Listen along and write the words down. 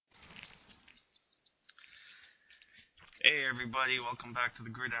Hey everybody, welcome back to the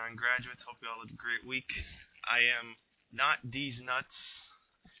Gridiron Graduates. Hope you all had a great week. I am not D's nuts,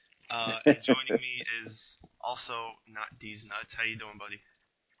 and joining me is also not D's nuts. How you doing, buddy?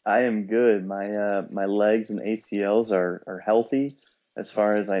 I am good. My legs and ACLs are healthy as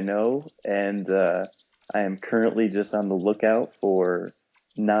far as I know, and I am currently just on the lookout for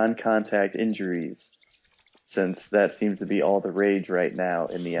non-contact injuries since that seems to be all the rage right now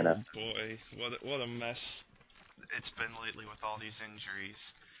in the Oh NFL. boy, what a mess it's been lately with all these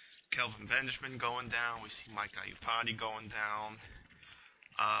injuries. Kelvin Benjamin going down. We see Mike Iupati going down.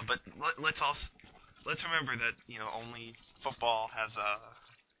 But let's remember that football has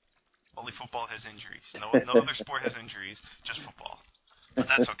only football has injuries. No other sport has injuries, just football. But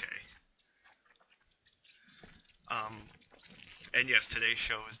that's okay. Um, and yes, today's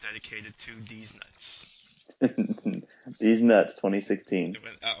show is dedicated to D's nuts. These nuts 2016.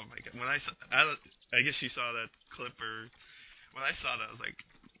 Oh my god! I guess you saw that clip, or when I saw that, I was like,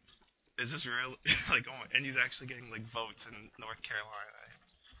 "Is this real?" Like, oh my! And he's actually getting like votes in North Carolina.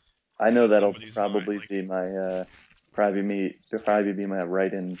 I So know that'll somebody's mind, probably like, be my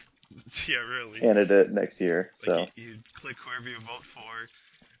write-in yeah, really. candidate next year. Like, So you click whoever you vote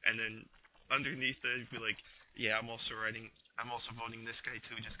for, and then underneath it, you'd be like, "Yeah, I'm also voting this guy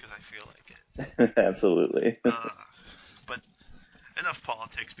too, just because I feel like it." absolutely. Uh, but enough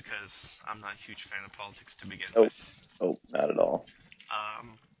politics because I'm not a huge fan of politics to begin Oh, with. oh, not at all.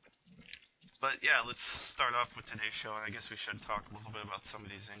 Um, but yeah, let's start off with today's show, and I guess we should talk a little bit about some of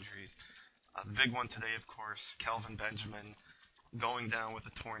these injuries. The big one today, of course, Kelvin Benjamin going down with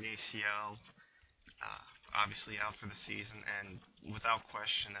a torn ACL, obviously out for the season, and without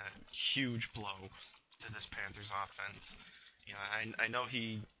question, a huge blow to this Panthers offense. I know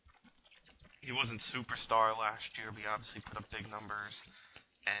he wasn't superstar last year, but he obviously put up big numbers,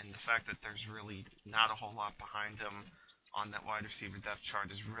 and the fact that there's really not a whole lot behind him on that wide receiver depth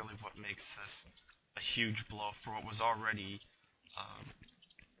chart is really what makes this a huge blow for what was already um,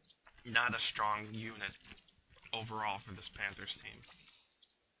 not a strong unit overall for this Panthers team.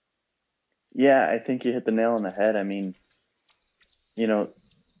 Yeah, I think you hit the nail on the head. I mean, you know,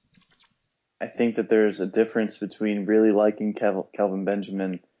 I think that there's a difference between really liking Kelvin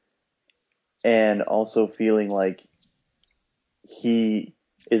Benjamin and also feeling like he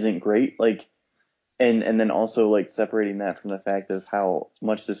isn't great. And then also like separating that from the fact of how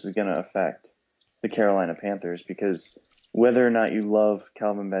much this is going to affect the Carolina Panthers because whether or not you love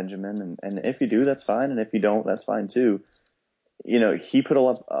Calvin Benjamin, and if you do, that's fine, and if you don't, that's fine too. He put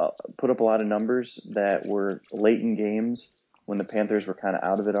up a lot of numbers that were late in games when the Panthers were kind of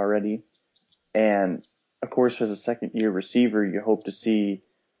out of it already. And of course, as a second year receiver, you hope to see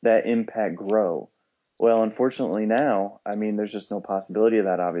that impact grow. Well, unfortunately now, I mean, there's just no possibility of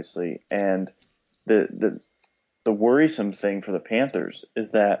that, obviously. And the, the, the worrisome thing for the Panthers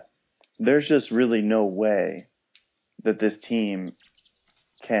is that there's just really no way that this team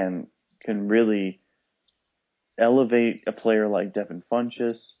can, can really elevate a player like Devin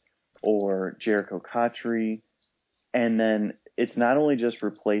Funchess or Jericho Cotchery. And then it's not only just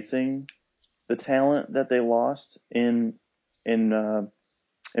replacing the talent that they lost in uh,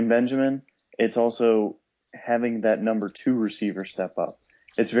 in Benjamin, it's also having that number two receiver step up.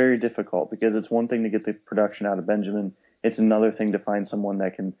 It's very difficult because it's one thing to get the production out of Benjamin. It's another thing to find someone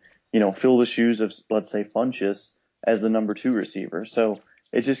that can, fill the shoes of, let's say, Funchess as the number two receiver. So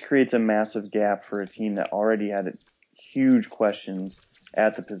it just creates a massive gap for a team that already had huge questions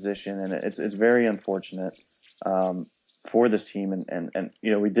at the position, and it's very unfortunate um, for this team. And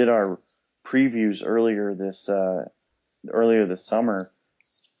we did our previews earlier this summer,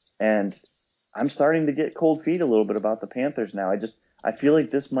 and I'm starting to get cold feet a little bit about the Panthers now. I feel like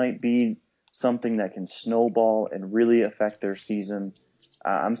this might be something that can snowball and really affect their season.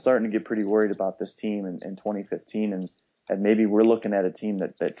 I'm starting to get pretty worried about this team in 2015, and maybe we're looking at a team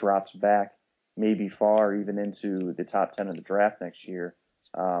that drops back maybe far even into the top 10 of the draft next year.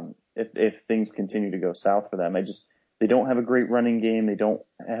 If things continue to go south for them, they don't have a great running game. They don't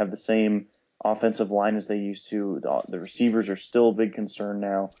have the same offensive line as they used to. The receivers are still a big concern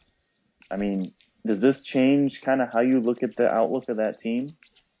now. I mean, does this change kind of how you look at the outlook of that team?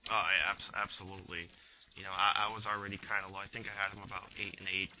 Oh, yeah, absolutely. I was already kind of low. I think I had him about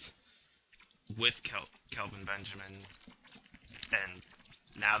 8-8 with Kelvin Benjamin, and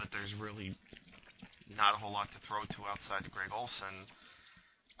now that there's really not a whole lot to throw to outside of Greg Olson,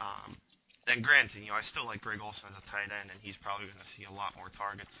 um, and granted, I still like Greg Olson as a tight end, and he's probably going to see a lot more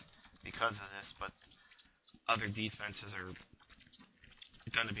targets because of this. But other defenses are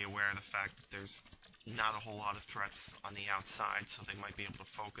going to be aware of the fact that there's not a whole lot of threats on the outside, so they might be able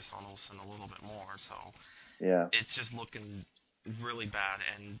to focus on Olsen a little bit more. So Yeah. it's just looking really bad.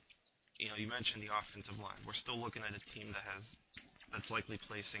 And you mentioned the offensive line. We're still looking at a team that's likely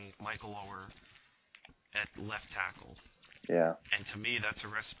placing Michael Oher at left tackle. Yeah. And to me, that's a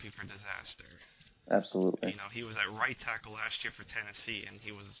recipe for disaster. Absolutely. He was at right tackle last year for Tennessee, and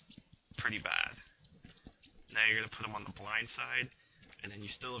he was pretty bad. Now you're going to put him on the blind side, and then you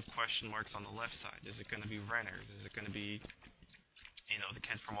still have question marks on the left side. Is it going to be Renners? Is it going to be, the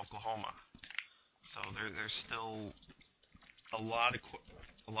kid from Oklahoma? So there's still a lot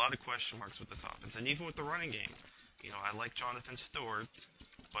of question marks with this offense, and even with the running game. I like Jonathan Stewart,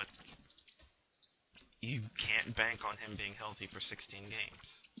 but you can't bank on him being healthy for 16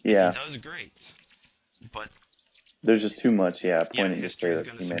 games. Yeah. He does great, but there's just too much, pointing to history say is that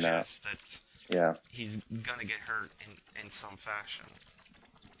going to he may not. suggest that Yeah. he's gonna get hurt in some fashion.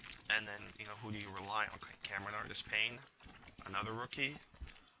 And then who do you rely on? Cameron Artis-Payne, another rookie.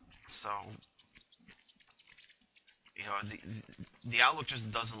 So the outlook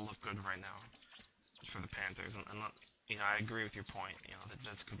just doesn't look good right now for the Panthers, and I agree with your point. That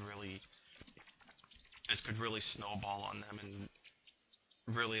this could really snowball on them and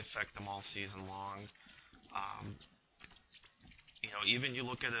really affect them all season long. Um, even you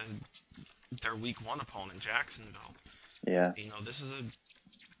look at their Week 1 opponent, Jacksonville. Yeah. This is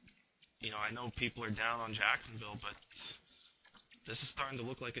I know people are down on Jacksonville, but this is starting to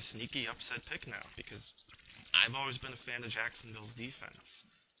look like a sneaky upset pick now because I've always been a fan of Jacksonville's defense.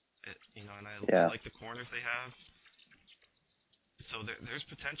 And I like the corners they have. So there's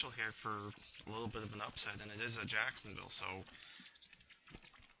potential here for a little bit of an upset, and it is at Jacksonville. So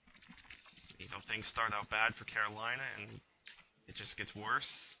things start out bad for Carolina, and it just gets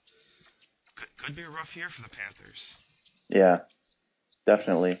worse. Could be a rough year for the Panthers. Yeah,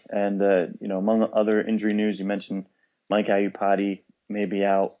 definitely. And among other injury news, you mentioned Mike Iupati may be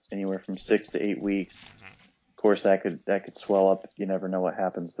out anywhere from 6 to 8 weeks. Mm-hmm. Of course, that could swell up. You never know what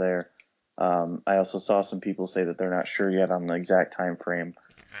happens there. I also saw some people say that they're not sure yet on the exact time frame.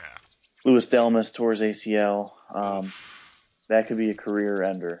 Yeah. Louis Delmas tore his ACL. That could be a career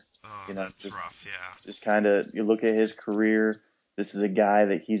ender. Oh, that's rough. Yeah. Just kind of you look at his career. This is a guy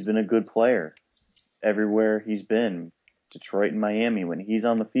that he's been a good player everywhere he's been. Detroit and Miami. When he's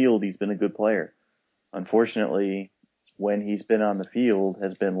on the field, he's been a good player. Unfortunately, when he's been on the field,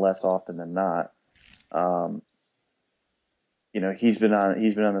 has been less often than not. He's been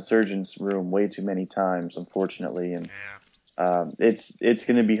on the surgeon's room way too many times, unfortunately, and it's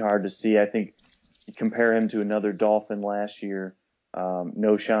going to be hard to see. I think you compare him to another Dolphin last year,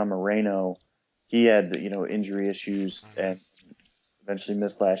 Noshawn Moreno. He had injury issues and eventually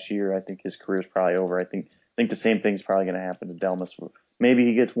missed last year. I think his career's probably over. I think the same thing's probably going to happen to Delmas. Maybe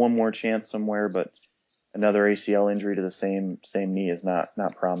he gets one more chance somewhere, but another ACL injury to the same knee is not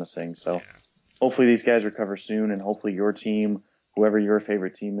promising. So hopefully these guys recover soon, and hopefully your team, whoever your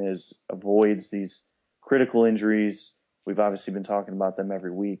favorite team is, avoids these critical injuries. We've obviously been talking about them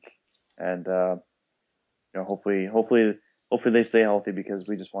every week, and hopefully they stay healthy because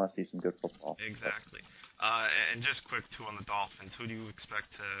we just want to see some good football. Exactly. And just quick too on the Dolphins, who do you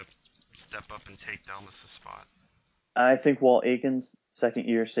expect to step up and take Delmas' spot? I think Walt Aikens, second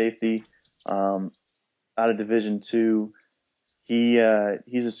year safety, out of Division II.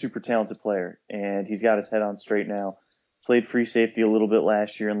 He's a super talented player, and he's got his head on straight now. Played free safety a little bit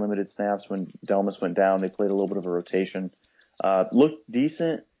last year in limited snaps when Delmas went down. They played a little bit of a rotation. Looked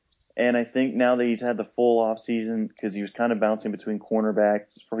decent, and I think now that he's had the full off season, because he was kind of bouncing between cornerback,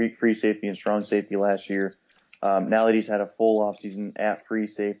 free safety, and strong safety last year. Now that he's had a full off season at free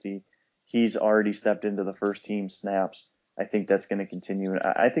safety, he's already stepped into the first team snaps. I think that's going to continue.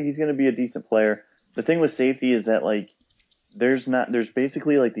 I think he's going to be a decent player. The thing with safety is that there's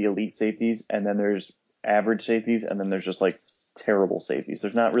basically like the elite safeties, and then there's average safeties, and then there's just like terrible safeties.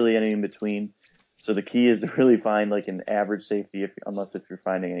 There's not really any in between. So the key is to really find like an average safety, unless you're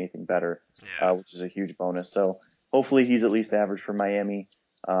finding anything better, which is a huge bonus. So hopefully he's at least average for Miami.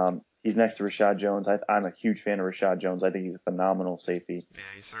 He's next to Rashad Jones. I'm a huge fan of Rashad Jones. I think he's a phenomenal safety. Yeah,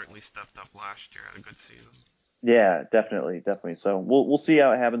 he certainly stepped up last year. Had a good season. Yeah, definitely. So we'll see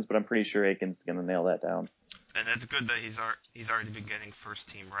how it happens, but I'm pretty sure Aikens is gonna nail that down. And it's good that he's already been getting first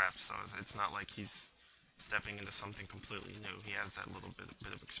team reps, so it's not like he's stepping into something completely new. He has that little bit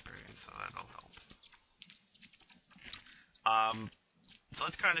of experience, so that'll help. So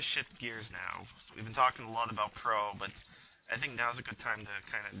let's kind of shift gears now. We've been talking a lot about pro, but I think now's a good time to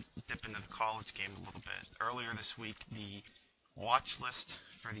kind of dip into the college game a little bit. Earlier this week, the watch list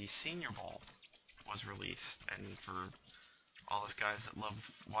for the Senior Bowl was released, and for all us guys that love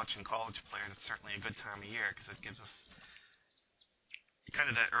watching college players, it's certainly a good time of year because it gives us kind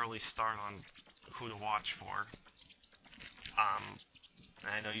of that early start on who to watch for. And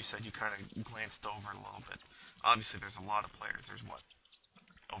I know you said you kind of glanced over it a little bit. Obviously, there's a lot of players. There's what,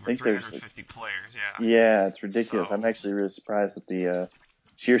 I over think there's 350 players, yeah. yeah, it's So ridiculous. I'm actually really surprised at the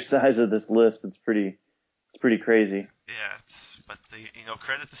sheer size of this list. It's pretty crazy. yeah, but the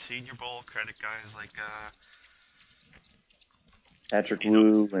credit the Senior Bowl, credit guys like Patrick you know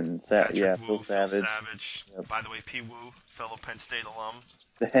Wu and Patrick Phil Wu, Phil Savage. Savage. By the way, P. Wu, fellow Penn State alum.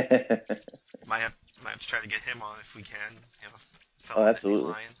 Yep. Might have might have to try to get him on if we can. Oh, Fellow Nittany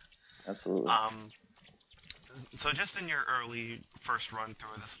absolutely, Lion. absolutely. Um, so just in your early first run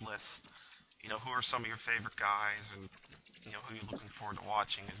through of this list, who are some of your favorite guys, and who you're looking forward to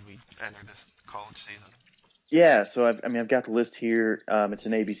watching as we enter this college season? Yeah, so I've got the list here. It's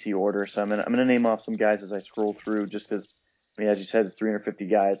an ABC order, so I'm gonna name off some guys as I scroll through, just because, as you said, it's 350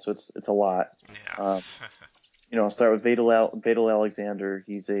 guys, so it's a lot. Um, Yeah. I'll start with Vadal Alexander.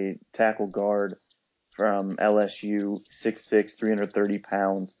 He's a tackle guard from LSU, 6'6", 330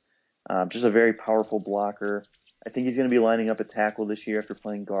 pounds. Just a very powerful blocker. I think he's going to be lining up at tackle this year after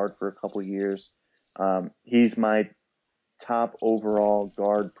playing guard for a couple years. He's my top overall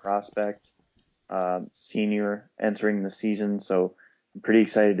guard prospect, senior entering the season, so I'm pretty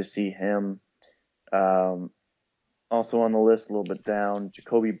excited to see him. Um, Also on the list, a little bit down,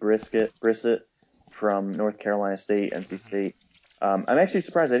 Jacoby Brissett from North Carolina State, NC Hmm. State. I'm actually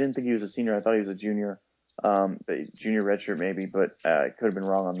surprised. I didn't think he was a senior. I thought he was a junior, junior redshirt maybe, but could have been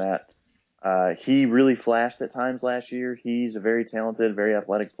wrong on that. He really flashed at times last year. He's a very talented, very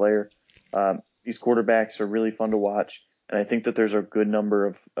athletic player. These quarterbacks are really fun to watch, and I think that there's a good number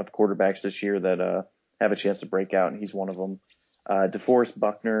of quarterbacks this year that have a chance to break out, and he's one of them. DeForest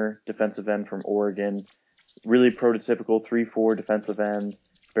Buckner, defensive end from Oregon, really prototypical 3-4 defensive end,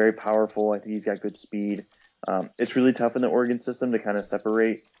 very powerful. I think he's got good speed. It's really tough in the Oregon system to kind of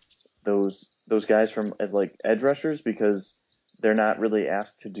separate those guys from as like edge rushers because they're not really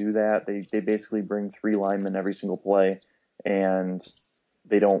asked to do that. They basically bring three linemen every single play, and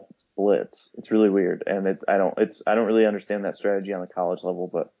they don't blitz. It's really weird, and I don't really understand that strategy on the college level,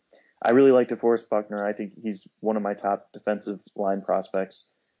 but I really like DeForest Buckner. I think he's one of my top defensive line prospects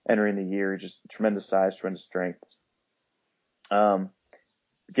entering the year. Just tremendous size, tremendous strength. Um,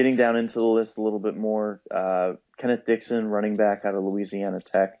 Getting down into the list a little bit more, Kenneth Dixon, running back out of Louisiana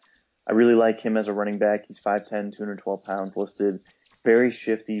Tech. I really like him as a running back. He's 5'10", 212 pounds listed. Very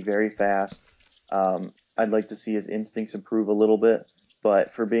shifty, very fast. I'd like to see his instincts improve a little bit,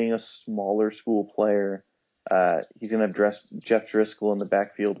 but for being a smaller school player, he's going to have Jeff Driscoll in the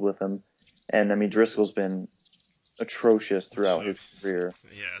backfield with him. And I mean, Driscoll's been atrocious throughout his career.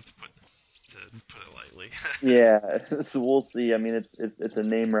 Yeah, to put it lightly. Yeah, so we'll see. I mean, it's a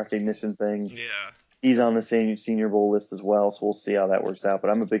name recognition thing. Yeah. He's on the same Senior Bowl list as well, so we'll see how that works out.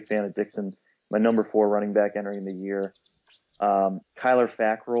 But I'm a big fan of Dixon, my number 4 running back entering the year. Kyler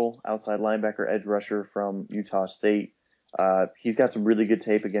Fackrell, outside linebacker, edge rusher from Utah State. He's got some really good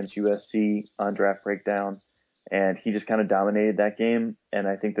tape against USC on Draft Breakdown, and he just kind of dominated that game. And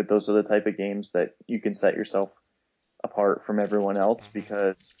I think that those are the type of games that you can set yourself apart from everyone else Hmm.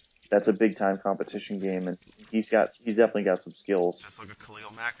 because that's a big time competition game, and he's definitely got some skills. Just look at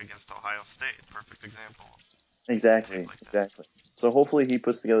Khalil Mack against Ohio State. Perfect example. Tape Exactly, like that. exactly. So hopefully he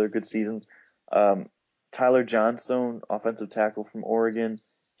puts together a good season. Um, Tyler Johnstone, offensive tackle from Oregon,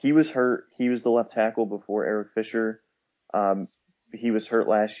 he was hurt. He was the left tackle before Eric Fisher. Um, he was hurt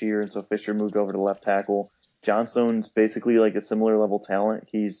last year, and so Fisher moved over to left tackle. Johnstone's basically like a similar level talent.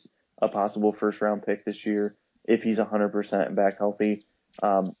 He's a possible first round pick this year if he's 100% back healthy.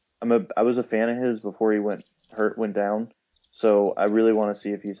 I was a fan of his before he went down, so I really want to see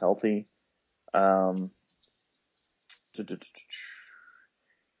if he's healthy. Um,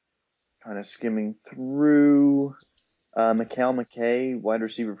 kind of skimming through. McCall McKay, wide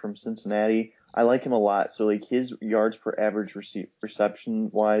receiver from Cincinnati. I like him a lot. So like his yards per average reception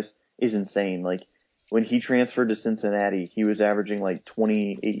wise is insane. Like when he transferred to Cincinnati, he was averaging like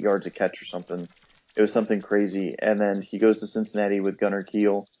 28 yards a catch or something. It was something crazy. And then he goes to Cincinnati with Gunnar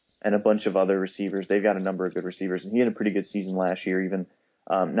Keel and a bunch of other receivers. They've got a number of good receivers, and he had a pretty good season last year. Even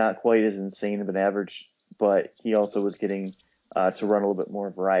not quite as insane of an average, but he also was getting to run a little bit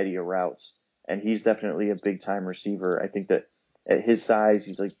more variety of routes, and he's definitely a big time receiver. I think that at his size,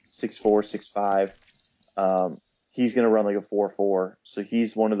 he's like 6'4", 6'5". He's going to run like a 4.4. So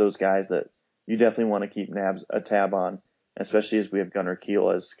he's one of those guys that you definitely want to keep a tab on, especially as we have Gunnar Keel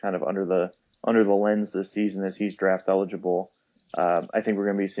as kind of under the lens this season as he's draft eligible. I think we're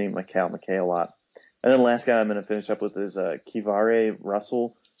going to be seeing McCall McKay a lot. And then last guy I'm going to finish up with is Kivare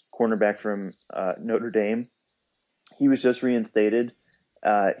Russell, cornerback from Notre Dame. He was just reinstated.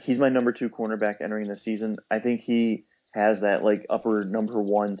 He's my number 2 cornerback entering the season. I think he has that like upper number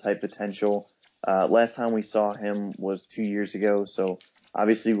 1 type potential. Last time we saw him was 2 years ago, so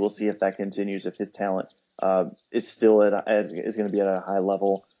obviously we'll see if that continues. If his talent is still is going to be at a high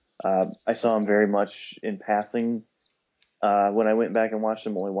level. I saw him very much in passing when I went back and watched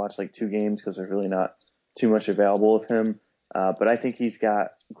him. Only watched like 2 games because there's really not too much available of him. But I think he's got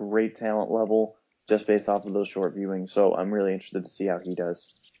great talent level just based off of those short viewings. So I'm really interested to see how he does.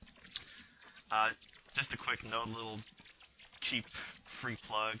 Uh, just a quick note, little cheap free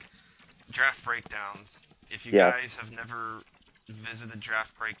plug. Draft Breakdown. If you guys Yes. have never visited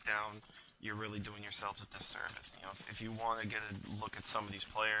Draft Breakdown, you're really doing yourselves a disservice. If you want to get a look at some of these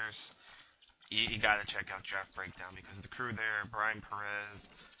players, you got to check out Draft Breakdown because the crew there, Brian Perez,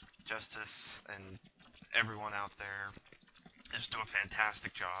 Justice, and everyone out there, just do a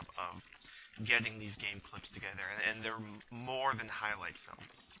fantastic job of getting these game clips together, and they're more than highlight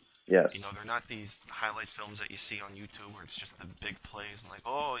films. Yes. They're not these highlight films that you see on YouTube where it's just the big plays and like,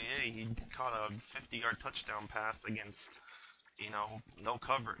 oh yeah, he caught a 50-yard touchdown pass against, no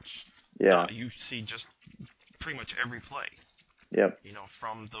coverage. No, Yeah. you see just pretty much every play. Yep.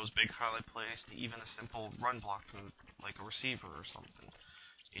 From those big highlight plays to even a simple run block from like a receiver or something.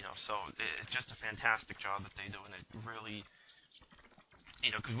 So it's just a fantastic job that they do, and it really,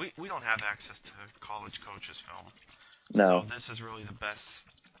 because we don't have access to college coaches film, so No. this is really the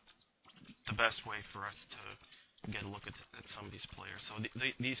best way for us to get a look at some of these players. So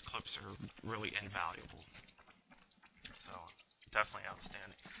these clips are really invaluable. So definitely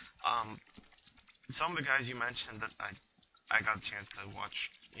outstanding. Um, some of the guys you mentioned that I got a chance to watch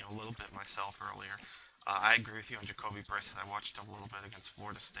a little bit myself earlier. I agree with you on Jacoby Brissett. I watched him a little bit against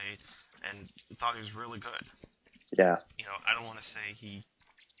Florida State and thought he was really good. Yeah. I don't want to say he.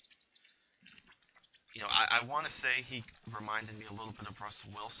 I want to say he reminded me a little bit of Russell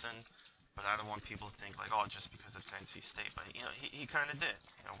Wilson, but I don't want people to think like, oh, just because it's NC State. But he kind of did.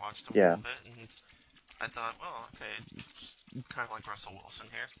 Watched him a Yeah. little bit, and I thought, well, okay, kind of like Russell Wilson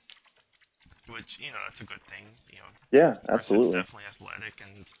here, which that's a good thing. Yeah. Brissett's Absolutely. definitely athletic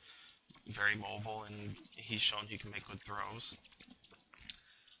and very mobile, and he's shown he can make good throws.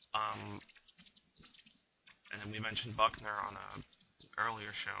 Um, and then we mentioned Buckner on a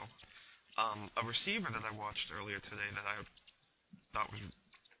earlier show. A receiver that I watched earlier today that I thought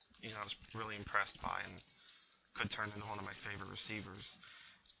I was really impressed by and could turn into one of my favorite receivers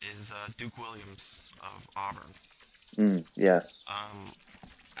is Duke Williams of Auburn. Yes.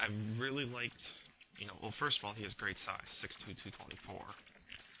 I really liked, well, first of all, he has great size, 6'2", 224.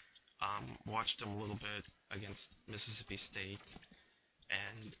 Watched him a little bit against Mississippi State,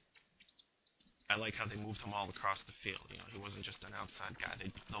 and I like how they moved him all across the field. He wasn't just an outside guy.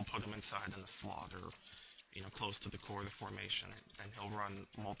 They'll put him inside in the slot or, close to the core of the formation, and he'll run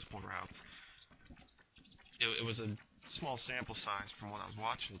multiple routes. It was a small sample size from what I was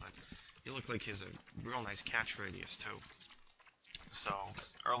watching, but he looked like he has a real nice catch radius too. So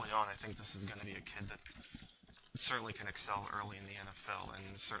early on, I think this is going to be a kid that certainly can excel early in the NFL, and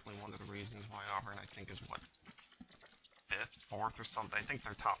certainly one of the reasons why Auburn, I think, is what, fifth, fourth, or something. I think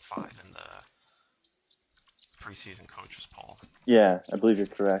they're top 5 in the preseason coaches poll. Yeah. I believe you're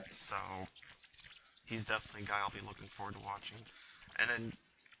correct. So he's definitely a guy I'll be looking forward to watching. And then,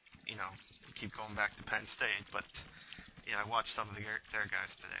 keep going back to Penn State, but I watched some of their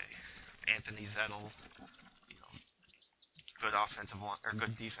guys today. Anthony Zettel, good offensive line or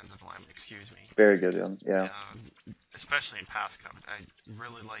good defensive lineman, excuse me. Very good one. Yeah. Especially in pass coverage, I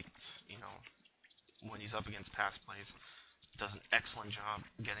really liked when he's up against pass plays. Does an excellent job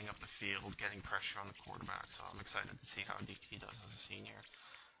getting up the field, getting pressure on the quarterback. So I'm excited to see how he does as a senior.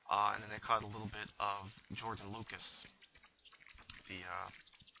 And then they caught a little bit of Jordan Lucas, the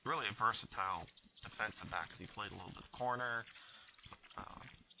really a versatile defensive back because he played a little bit of corner. Uh,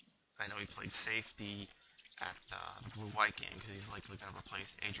 I know he played safety at the Blue-White game because he's likely going to replace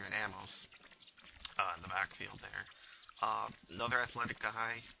Adrian Amos in the backfield there. Another athletic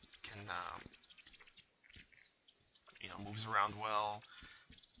guy can, moves around well,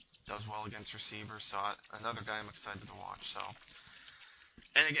 does well against receivers. So another guy I'm excited to watch. So,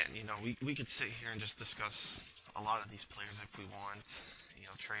 and again, we could sit here and just discuss a lot of these players if we want.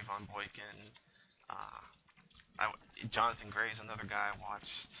 Trayvon Boykin, uh, Jonathan Gray is another guy I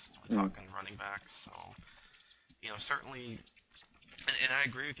watched. We're Mm. talking running backs, so certainly, and I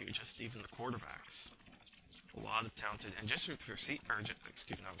agree with you. Just even the quarterbacks, a lot of talented, and just with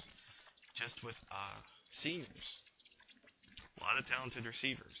just with seniors, a lot of talented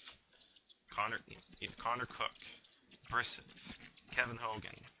receivers. Connor Cook, Brissett, Kevin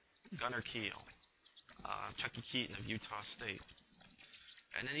Hogan, Gunnar Keel, Chucky Keaton of Utah State,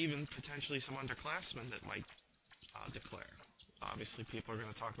 and then even potentially some underclassmen that might declare. Obviously, people are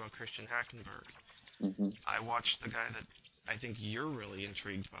going to talk about Christian Hackenberg. Mm-hmm. I watched the guy that I think you're really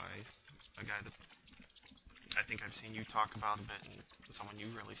intrigued by, a guy that I think I've seen you talk about a bit, and someone you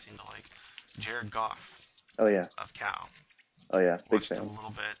really seem to like, Jared Goff Oh yeah. of Cal. Oh yeah. Big Watched him fan. a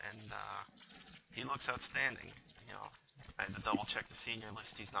little bit, and he looks outstanding. You know, I had to double check the senior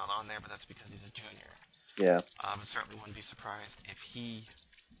list. He's not on there, but that's because he's a junior. Yeah. But certainly wouldn't be surprised if he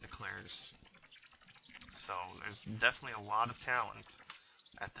declares. So there's definitely a lot of talent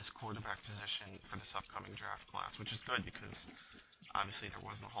at this quarterback position for this upcoming draft class, which is good because obviously there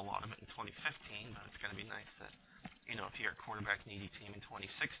wasn't a whole lot of it in 2015, but it's going to be nice that, you know, if you're a quarterback needy team in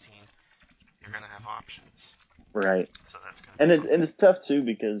 2016, you're going to have options. Right. So that's going to be And it's tough too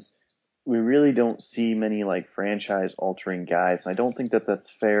because we really don't see many like franchise altering guys. And I don't think that that's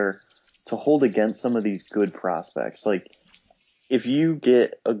fair to hold against some of these good prospects. Like if you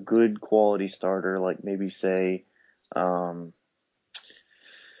get a good quality starter, like maybe say,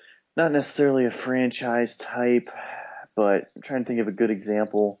 not necessarily a franchise type, but I'm trying to think of a good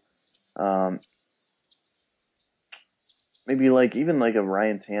example. Um, maybe like even like a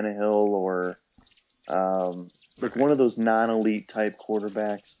Ryan Tannehill or like right. one of those non-elite type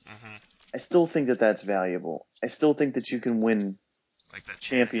quarterbacks. Mm-hmm. I still think that that's valuable. I still think that you can win Like that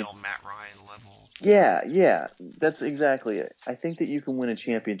champion. Tannehill, Matt Ryan level. Yeah, that's exactly it. I think that you can win a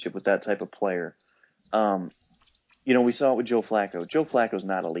championship with that type of player. Um, we saw it with Joe Flacco. Joe Flacco's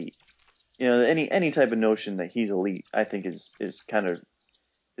not elite. Any type of notion that he's elite, I think is kind of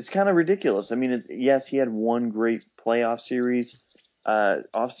it's kind of ridiculous. I mean, yes, he had one great playoff series,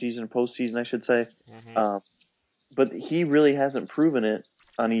 off season, postseason, I should say, Mm-hmm. um, but he really hasn't proven it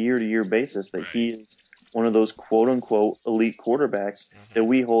on a year-to-year basis that Right. he is one of those quote-unquote elite quarterbacks that Mm-hmm.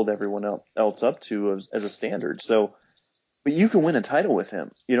 we hold everyone else up to as a standard. So, but you can win a title with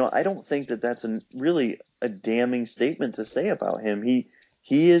him. I don't think that that's really a damning statement to say about him. He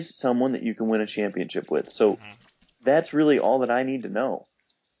is someone that you can win a championship with. So Mm-hmm. that's really all that I need to know.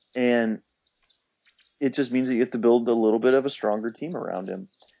 And it just means that you have to build a little bit of a stronger team around him.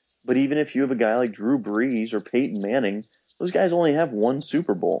 But even if you have a guy like Drew Brees or Peyton Manning, those guys only have one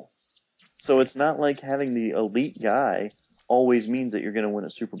Super Bowl. So Right. it's not like having the elite guy always means that you're going to win a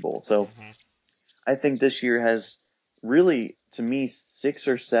Super Bowl. So Mm-hmm. I think this year has really, to me, 6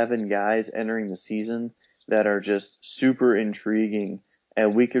 or 7 guys entering the season that are just super intriguing,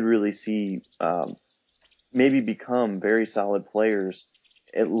 and we could really see maybe become very solid players,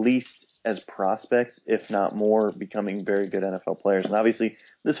 at least as prospects, if not more, becoming very good NFL players. And obviously,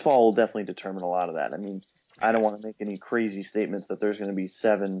 this fall will definitely determine a lot of that. I mean, I don't Yeah. want to make any crazy statements that there's going to be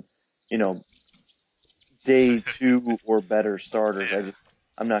 7, you know, day 2 or better starters. Yeah.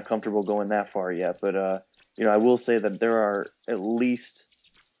 I'm not comfortable going that far yet, but I will say that there are at least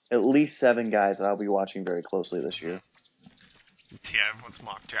 7 guys that I'll be watching very closely this year. Mm-hmm. Yeah, everyone's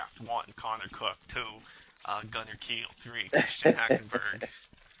mock draft. 1, Connor Cook. 2, Gunnar Keel. 3, Christian Hackenberg.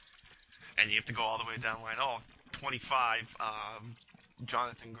 And you have to go all the way down the line. Oh, 25,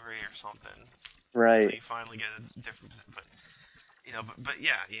 Jonathan Gray or something. Until Right. you finally get a different. But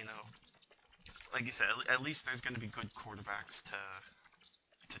yeah, like you said, at least there's going to be good quarterbacks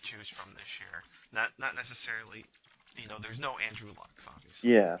to choose from this year. Not necessarily, there's no Andrew Lucks,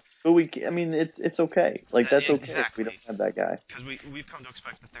 obviously. Yeah. But I mean, it's okay. Like that's okay if we don't Exactly, have that guy. because we've come to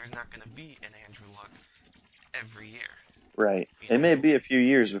expect that there's not going to be an Andrew Luck every year. Right. You It know, may be a few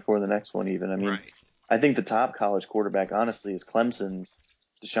years before the next one even. I mean, right? I think the top college quarterback honestly is Clemson's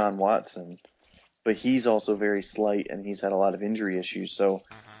Deshaun Watson, but he's also very slight and he's had a lot of injury issues. So,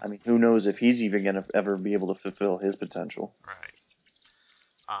 I Mm-hmm. mean, who knows if he's even going to ever be able to fulfill his potential. Right.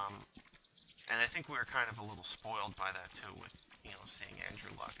 Um, and I think we were kind of a little spoiled by that too, with seeing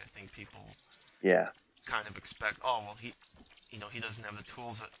Andrew Luck. I think people Yeah. kind of expect, oh well, he doesn't have the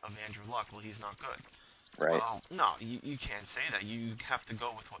tools of Andrew Luck. Well, he's not good. Right. Well, no, you can't say that. You have to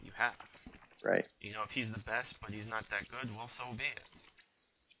go with what you have. Right. If he's the best, but he's not that good, well, so be it.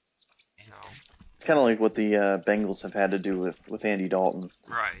 You know, It's kind of like what the Bengals have had to do with Andy Dalton.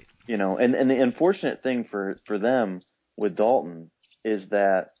 right? And the unfortunate thing for them with Dalton is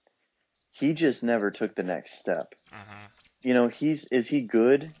that he just never took the next step. Mm-hmm. Is he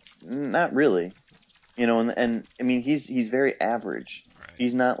good? Not really. And I mean he's very average. Right.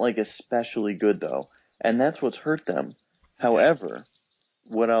 He's not like especially good though, and that's what's hurt them. Yeah. However,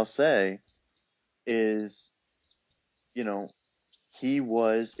 what I'll say is, you know,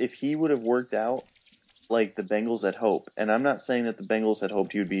 if he would have worked out like the Bengals had hoped, and I'm not saying that the Bengals had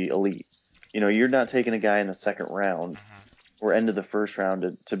hoped he would be elite, you're not taking a guy in the second round Hmm. or end of the first round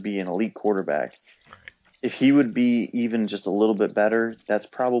to be an elite quarterback. Right. If he would be even just a little bit better, that's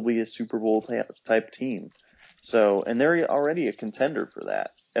probably a Super Bowl type team. So, and they're already a contender for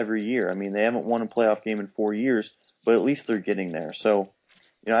that every year. I mean, they haven't won a playoff game in 4 years, but at least they're getting there. So,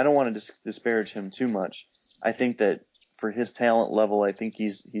 I don't want to disparage him too much. I think that for his talent level, I think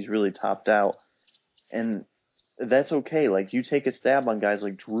he's really topped out, and that's okay. Like, you take a stab on guys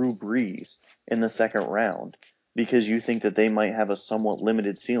like Drew Brees in the second round because you think that they might have a somewhat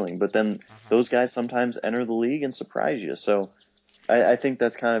limited ceiling, but then Hmm. those guys sometimes enter the league and surprise you. So I think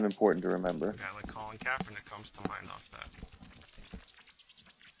that's kind of important to remember. A guy like Colin Kaepernick comes to mind off that.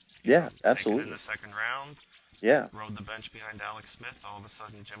 Yeah, Taken in absolutely. the second round, Yeah, rode the bench behind Alex Smith. All of a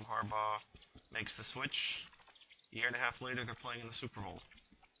sudden, Jim Harbaugh makes the switch. A year and a half later, they're playing in the Super Bowl.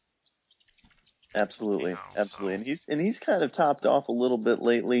 absolutely, So absolutely. And he's kind of topped off a little bit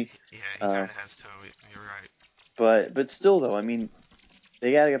lately. yeah, he Uh, kind of has to. You're right. but still though, I mean,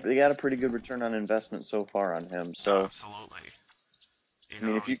 they got a pretty good return on investment so far on him. Oh, So, absolutely. You I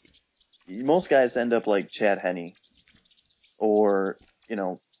mean, know. if most guys end up like Chad Henne or, you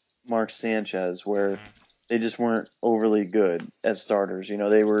know, Mark Sanchez, where Hmm. they just weren't overly good as starters. They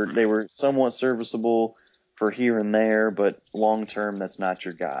Right. were somewhat serviceable for here and there, but long term, that's not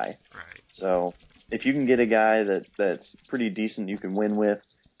your guy. Right. So if you can get a guy that's pretty decent, you can win with.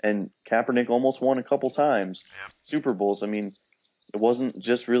 And Kaepernick almost won a couple times Yep. Super Bowls. I mean, it wasn't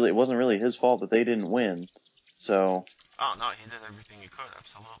really his fault that they didn't win. So Oh no, he did everything he could.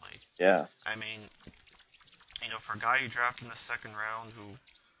 Absolutely. yeah, I mean, for a guy you draft in the second round who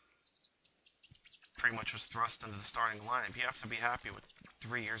pretty much was thrust into the starting lineup, you have to be happy with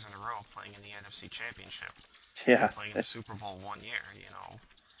 3 years in a row playing in the NFC Championship and yeah, playing in the Super Bowl one year.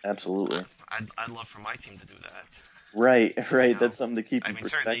 absolutely. I'd love for my team to do that. Right, You right. know, That's something to keep I in mean,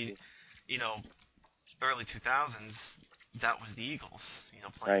 certainly, perspective. you know, early 2000s, that was the Eagles.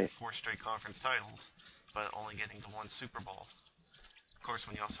 Playing Right. 4 straight conference titles, but only getting to one Super Bowl. Of course,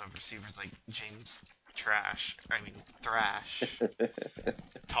 when you also have receivers like James Thrash,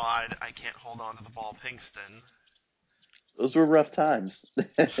 Todd, I can't hold on to the ball, Pinkston. Those were rough times.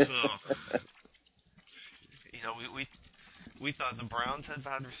 Ugh. We thought the Browns had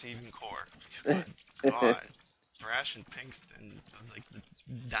bad receiving core, but God, Thrash and Pinkston was like the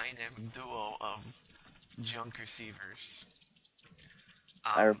dynamic duo of junk receivers.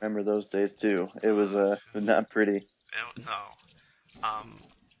 I Um, remember those days too. It was uh, not pretty. no. Um,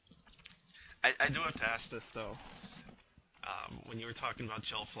 I do have to ask this though. When you were talking about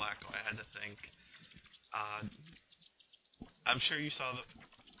Joe Flacco, I had to think. Uh, I'm sure you saw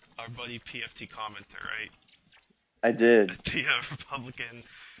our buddy PFT commenter, right? I did. At the Republican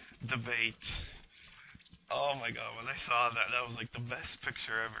debate. Oh my god, when I saw that, that was like the best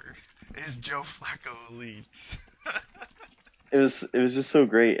picture ever. Is Joe Flacco elite? It was just so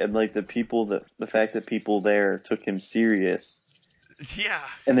great, and like the fact that people there took him serious Yeah,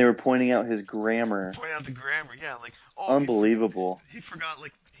 and they were pointing out his grammar. point out the grammar. Yeah, like, oh, Unbelievable. he forgot,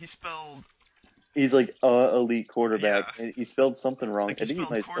 like, he spelled, He's like a elite quarterback, yeah, and he spelled something wrong. like I he think he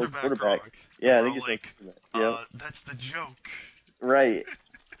spelled might have spelled quarterback quarterback. wrong. And Yeah, I we're think all he spelled like, quarterback. Yep. that's the joke. Right.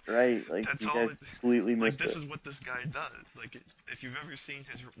 Right. Like, That's you all guys it, completely like, missed this it. is what this guy does. Like, if you've ever seen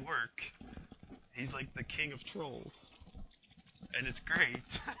his work, he's like the king of trolls. And it's great.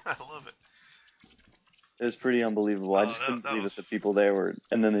 I love it. It was pretty unbelievable. I just couldn't That believe was it. The people there were,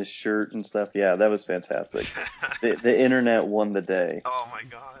 and then his shirt and stuff. Yeah, that was fantastic. The internet won the day. oh my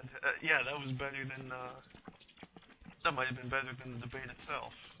god. Yeah, that was better than. That might have been better than the debate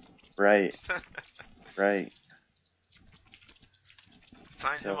itself. Right. Right.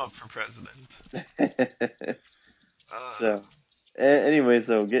 Sign him So, up for president. Uh, so, anyways,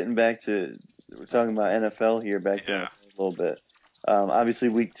 though, getting back to we're talking about NFL here, back to yeah. NFL a little bit. Obviously,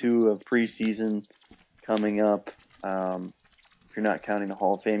 week 2 of preseason coming up. If you're not counting the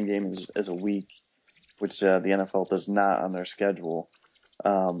Hall of Fame game as a week, which the NFL does not on their schedule.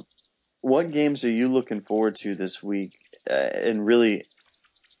 Um, what games are you looking forward to this week? And really,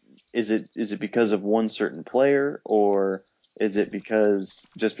 is it because of one certain player, or is it because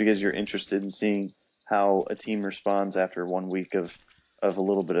you're interested in seeing how a team responds after 1 week of a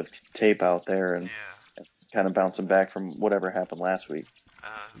little bit of tape out there and Yeah. kind of bouncing back from whatever happened last week?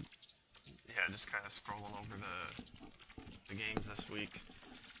 Yeah, just kind of scrolling over the games this week.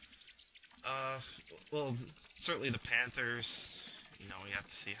 Uh, well, certainly the Panthers. We have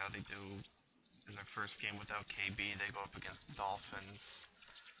to see how they do in their first game without KB. They go up against the Dolphins.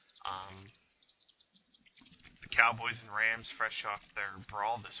 Um, the Cowboys and Rams, fresh off their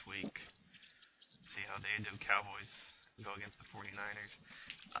brawl this week. See how they do. Cowboys go against the 49ers.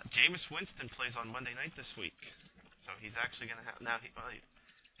 Jameis Winston plays on Monday night this week, so he's actually going to have now.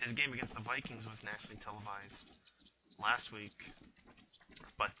 His game against the Vikings was nationally televised last week,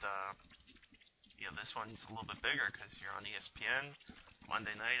 but this one's a little bit bigger because you're on ESPN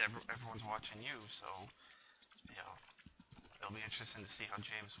Monday night. Everyone's watching you, so you know it'll be interesting to see how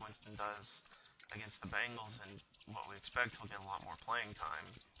Jameis Winston does against the Bengals, and what we expect, he'll get a lot more playing time.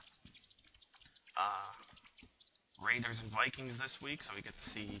 Uh, Raiders and Vikings this week, so we get to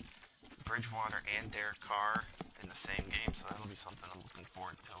see Bridgewater and Derek Carr in the same game, so that'll be something I'm looking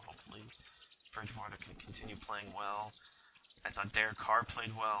forward to. Hopefully, Bridgewater can continue playing well. I thought Derek Carr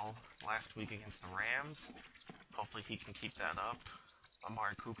played well last week against the Rams. Hopefully, he can keep that up.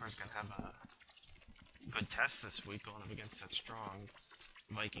 Amari Cooper's going to have a good test this week going up against that strong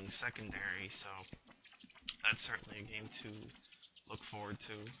Vikings secondary, so that's certainly a game to look forward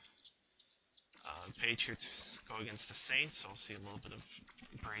to. The Patriots go against the Saints, so we'll see a little bit of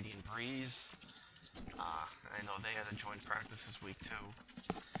Brady and Breeze. I know they had a joint practice this week too.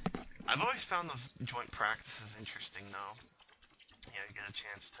 I've always found those joint practices interesting, though. You get a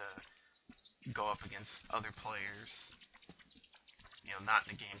chance to go up against other players. Not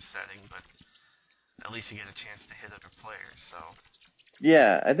in a game setting, but at least you get a chance to hit other players. So.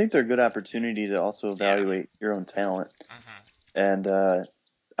 Yeah, I think they're a good opportunity to also evaluate your own talent. Mm-hmm. And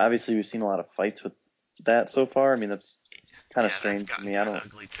obviously, we've seen a lot of fights with that so far. I mean, that's kind of strange to me. I don't.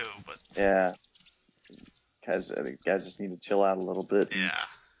 Ugly too, but. Yeah. Guys just need to chill out a little bit. Yeah,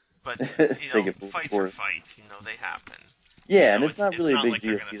 but fights are fights. They happen. Yeah, and it's not really a big like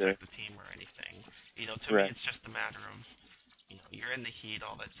deal they're gonna either. affect the team or anything. To me, it's just a matter of you're in the heat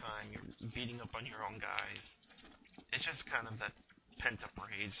all that time. You're beating up on your own guys. It's just kind of that pent up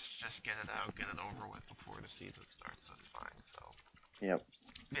rage. Just get it out, get it over with before the season starts. That's fine. So. Yep.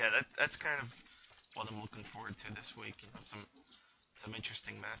 Yeah, that's kind of what I'm looking forward to this week. Some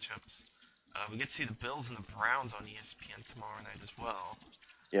interesting matchups. We get to see the Bills and the Browns on ESPN tomorrow night as well.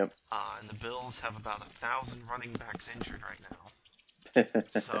 Yep. And the Bills have about 1,000 running backs injured right now.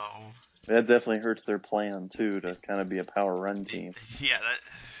 So that definitely hurts their plan too to kind of be a power run team. Yeah,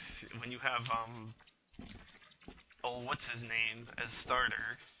 when you have what's his name as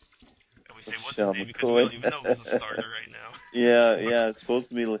starter, and we say what's his name because we don't even know who's a starter right now. yeah, it's supposed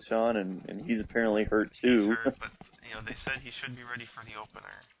to be LaShawn, and he's apparently hurt too. He's hurt, but they said he should be ready for the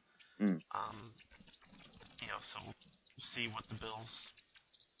opener. So we'll see what the Bills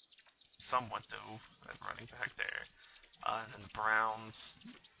somewhat do at running back there. And then the Browns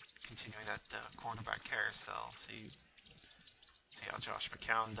continuing that quarterback carousel. See how Josh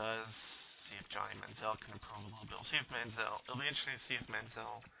McCown does. See if Johnny Manziel can improve a little bit. It'll be interesting to see if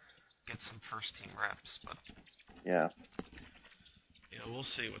Manziel gets some first team reps, but yeah, we'll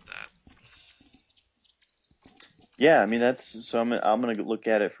see with that. Yeah, I mean that's so. I'm gonna look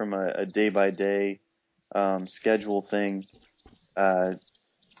at it from a day by day schedule thing. I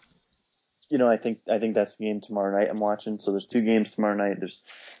think that's the game tomorrow night I'm watching. So there's two games tomorrow night. There's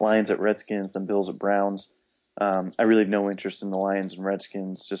Lions at Redskins, then Bills at Browns. I really have no interest in the Lions and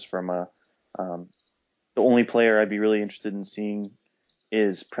Redskins, just from the only player I'd be really interested in seeing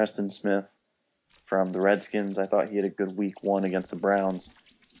is Preston Smith from the Redskins. I thought he had a good week one against the Browns.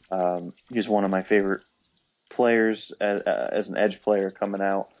 He's one of my favorite players as an edge player coming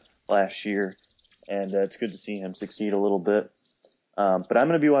out last year, and it's good to see him succeed a little bit. But I'm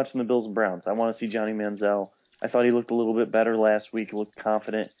going to be watching the Bills and Browns. I want to see Johnny Manziel. I thought he looked a little bit better last week. He looked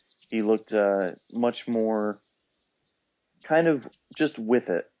confident. He looked much more kind of just with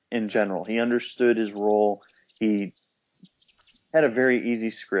it in general. He understood his role. He had a very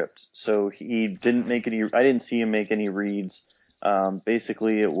easy script, so he didn't make any. I didn't see him make any reads.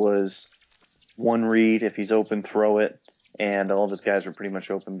 Basically, it was one read. If he's open, throw it. And all of his guys were pretty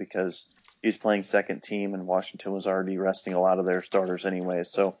much open because he was playing second team, and Washington was already resting a lot of their starters anyway.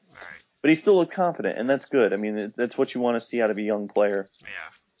 So, right. But he still looked confident, and that's good. I mean, that's what you want to see out of a young player. Yeah,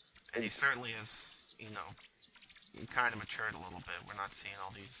 and he certainly has, kind of matured a little bit. We're not seeing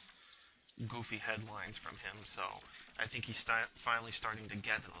all these goofy headlines from him, so I think he's finally starting to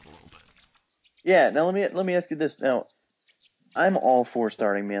get it a little bit. Yeah. Now let me ask you this. Now, I'm all for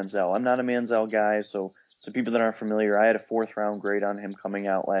starting Manziel. I'm not a Manziel guy, so people that aren't familiar, I had a 4th round grade on him coming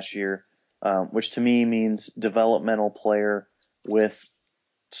out last year, which to me means developmental player with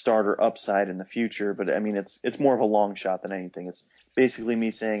starter upside in the future. But I mean, it's more of a long shot than anything. It's basically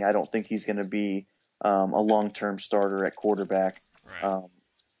me saying I don't think he's going to be a long-term starter at quarterback. Right.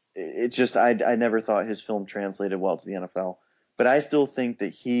 It's just I never thought his film translated well to the NFL. But I still think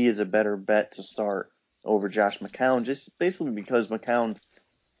that he is a better bet to start over Josh McCown, just basically because McCown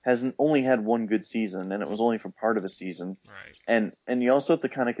hasn't only had one good season, and it was only for part of a season. Right. And you also have to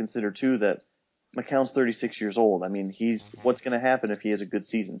kind of consider too that McCown's 36 years old. I mean, Hmm. what's going to happen if he has a good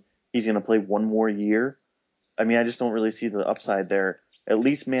season? He's going to play one more year. I mean, I just don't really see the upside there. At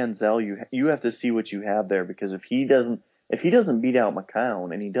least Manziel, you have to see what you have there, because if he doesn't beat out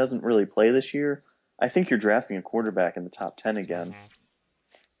McCown and he doesn't really play this year, I think you're drafting a quarterback in the top 10 again. Hmm.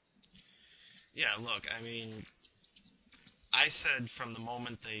 Yeah, look, I mean, I said from the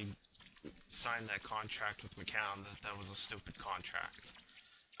moment they signed that contract with McCown that that was a stupid contract.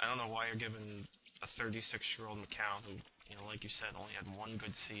 I don't know why you're giving a 36-year-old McCown who, like you said, only had one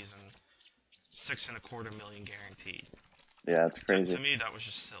good season, $6.25 million guaranteed. Yeah, it's To crazy. me, that was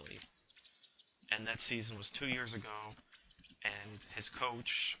just silly. And that season was 2 years ago, and his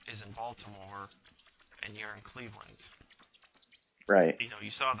coach is in Baltimore, and you're in Cleveland. Right.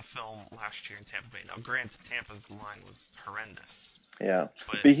 You saw the film last year in Tampa Bay. Now, granted, Tampa's line was horrendous, Yeah.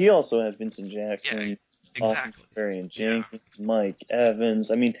 but But he also had Vincent yeah, Jackson, Austin exactly. Seferian Yeah. Jenkins, Mike Evans.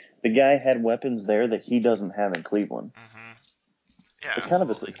 I mean, the guy had weapons there that he doesn't have in Cleveland. Hmm. Yeah, It's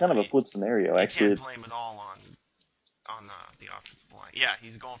absolutely. kind No, of a flip scenario. you Actually, can't it's blame it all on the offensive line. Yeah,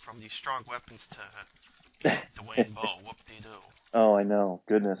 he's going from these strong weapons to Dwayne Bowe. Whoop de doo. oh, I know.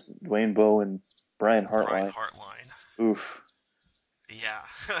 Goodness. Dwayne Bowe and Brian Brian Hartline. Hartline. Oof. Yeah.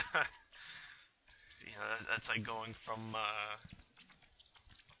 That's like going from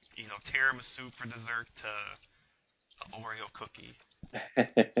tiramisu for dessert to an Oreo cookie.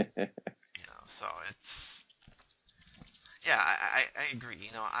 So it's yeah, I agree.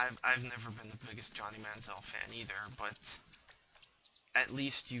 I've never been the biggest Johnny Manziel fan either, but at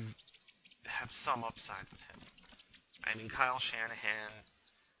least you have some upside with him. I mean, Kyle Shanahan,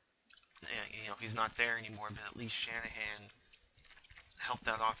 he's not there anymore, but at least Shanahan helped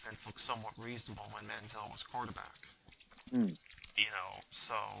that offense look somewhat reasonable when Manziel was quarterback. Hmm.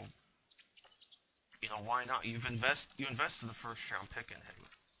 So why not? You invested the first round pick in him,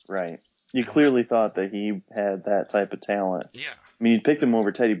 Right. You and when clearly thought that he had that type of talent. yeah, I mean, you picked him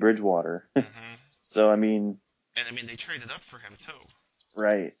over Teddy Bridgewater. hmm So, I mean, and I mean they traded up for him too.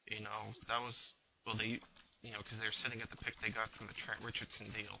 right. That was well they. Because they're sitting at the pick they got from the Trent Richardson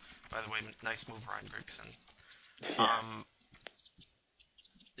deal. By the way, nice move, Ryan Grigson. Yeah.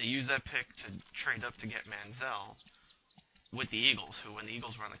 They used that pick to trade up to get Manziel with the Eagles, who when the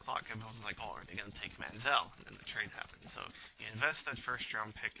Eagles were on the clock, everyone was like, "Oh, are they going to take Manziel?" And then the trade happened. So you invest that first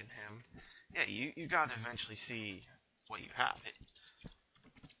round pick in him. Yeah, you got to eventually see what you have.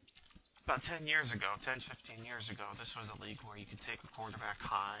 About 10 years ago, 10, 15 years ago, this was a league where you could take a quarterback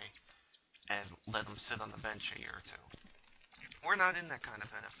high and let him sit on the bench a year or two. We're not in that kind of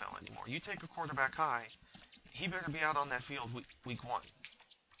NFL anymore. You take a quarterback high, he better be out on that field week one.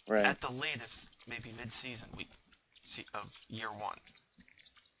 Right. At the latest, maybe mid-season week of year one.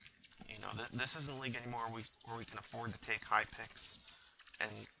 This isn't a league anymore where we can afford to take high picks and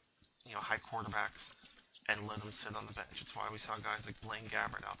high quarterbacks and let them sit on the bench. It's why we saw guys like Blaine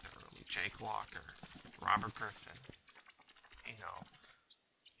Gabbert out there early, Jake Locker, Robert Griffin. You know,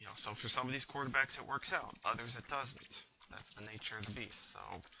 So for some of these quarterbacks it works out, others it doesn't. That's the nature of the beast. So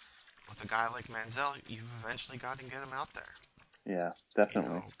with a guy like Manziel, you've eventually got to get him out there. Yeah,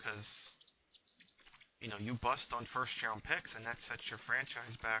 definitely. Because you bust on first round picks, and that sets your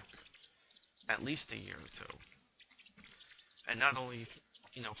franchise back at least a year or two. And not only,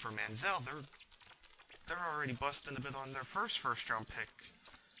 for Manziel, they're already busting a bit on their first round pick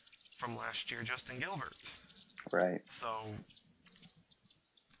from last year, Justin Gilbert. Right. So,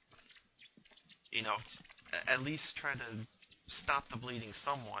 you know, at least try to stop the bleeding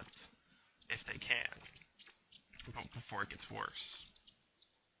somewhat if they can before it gets worse.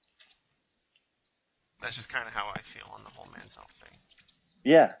 That's just kind of how I feel on the whole Manziel thing.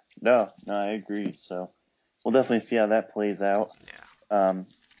 Yeah. No, I agree. So we'll definitely see how that plays out. Yeah.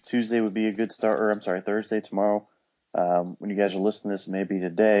 Tuesday would be a good start, or I'm sorry, Thursday, tomorrow. When you guys are listening to this, maybe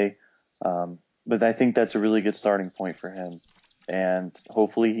today. But I think that's a really good starting point for him. And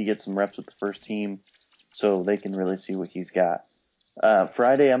hopefully he gets some reps with the first team so they can really see what he's got.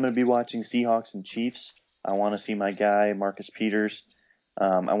 Friday, I'm going to be watching Seahawks and Chiefs. I want to see my guy, Marcus Peters.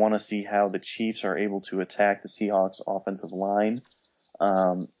 I want to see how the Chiefs are able to attack the Seahawks offensive line,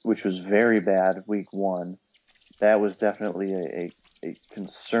 which was very bad week one. That was definitely a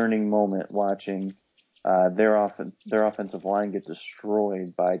concerning moment watching their offensive line get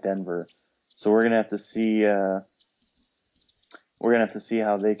destroyed by Denver. So we're gonna have to see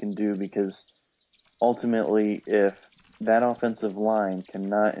how they can do, because ultimately, if that offensive line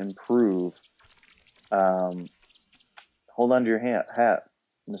cannot improve, hold on to your hat,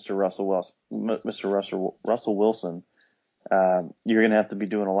 Mr. Russell Wilson. you're going to have to be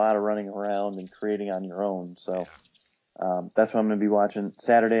doing a lot of running around and creating on your own. So Yeah. that's what I'm going to be watching.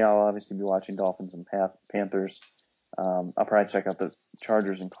 Saturday, I'll obviously be watching Dolphins and Panthers. I'll probably check out the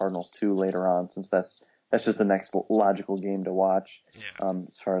Chargers and Cardinals too later on, since that's just the next logical game to watch Yeah.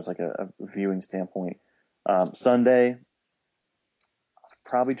 as far as like a viewing standpoint. Sunday,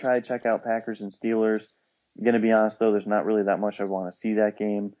 probably try to check out Packers and Steelers. I'm gonna be honest though, there's not really that much I want to see that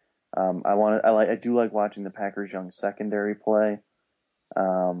game. I do like watching the Packers young secondary play.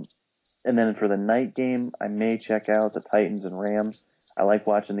 Um, and then for the night game, I may check out the Titans and Rams. I like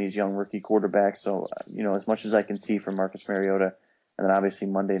watching these young rookie quarterbacks. So, as much as I can see from Marcus Mariota, and then obviously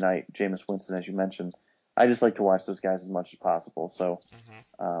Monday night, Jameis Winston, as you mentioned, I just like to watch those guys as much as possible. So,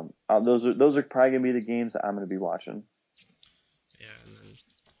 Mhm. those are probably gonna be the games that I'm gonna be watching. Yeah, and then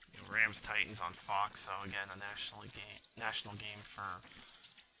Rams Titans on Fox. So again, a national game for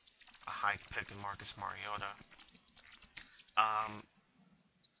a high pick in Marcus Mariota. Um,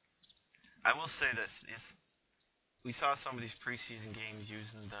 I will say this: if we saw some of these preseason games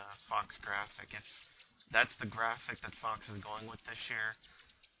using the Fox graphic, if that's the graphic that Fox is going with this year,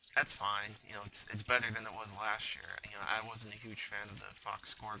 that's fine. It's better than it was last year. I wasn't a huge fan of the Fox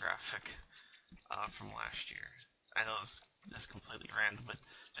score graphic from last year. I know it's completely random, but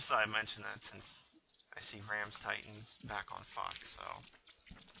just thought I'd mention that since I see Rams Titans back on Fox, so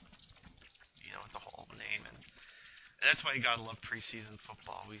with the whole name, and that's why you gotta love preseason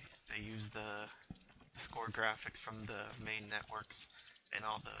football. They use the score graphics from the main networks and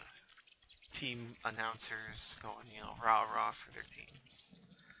all the team announcers going, rah rah for their teams.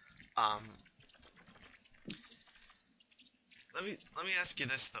 Um, let me ask you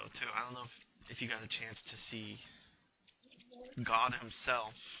this though too. I don't know if you got a chance to see God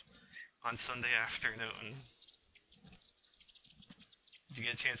himself on Sunday afternoon. Did you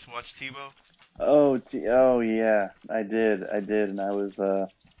get a chance to watch Tebow? Oh yeah, I did, and I was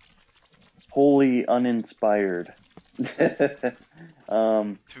wholly uninspired.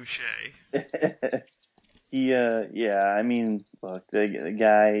 um, Touche. yeah, I mean, look, the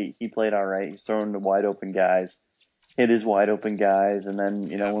guy, he played all right. He's throwing to wide open guys, hit his wide open guys, and then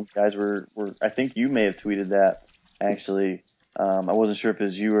Yep. when guys were, I think you may have tweeted that actually. I wasn't sure if it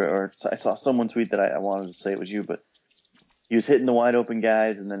was you or I saw someone tweet that I wanted to say it was you, but he was hitting the wide open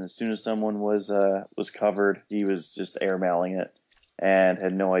guys, and then as soon as someone was covered, he was just airmailing it and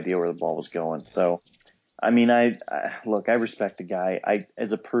had no idea where the ball was going. So I mean, I look, I respect the guy.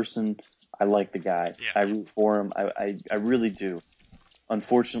 As a person, I like the guy. Yeah. I root for him. I really do.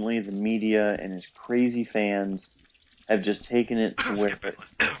 Unfortunately, the media and his crazy fans have just taken it to where, Skip my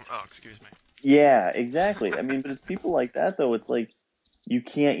list. Oh, excuse me. yeah, exactly. I mean, but it's people like that though. It's like you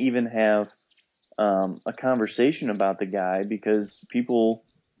can't even have a conversation about the guy because people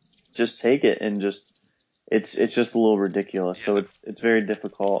just take it and just it's just a little ridiculous. So Yeah. it's very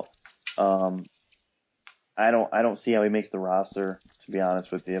difficult. Um, I don't see how he makes the roster, to be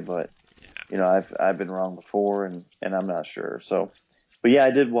honest with you, but Yeah. I've been wrong before, and I'm not sure. So, but yeah,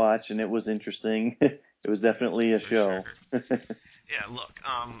 I did watch, and it was interesting. It was definitely a For sure. show. Yeah. Look.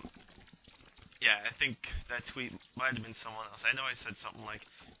 Yeah. I think that tweet might have been someone else. I know I said something like,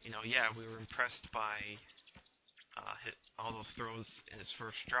 yeah, we were impressed by hit all those throws in his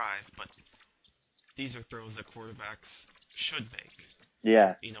first drive, but these are throws that quarterbacks should make.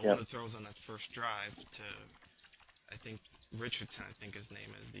 Yeah, One yep. of the throws on that first drive to, I think, Richardson, I think his name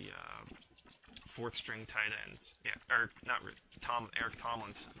is the fourth string tight end. Yeah, or not Eric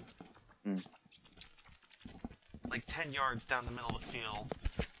Tomlinson. Mm, Like 10 yards down the middle of the field,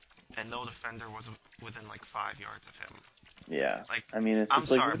 and no defender was within like 5 yards of him. yeah. Like, I mean, it's I'm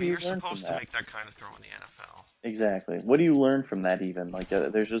just like, sorry, what do but you you're learn from supposed to that? make that kind of throw in the NFL. Exactly. What do you learn from that? Even like,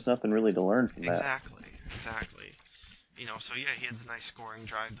 there's just nothing really to learn from that. Exactly, exactly. So yeah, he had the nice scoring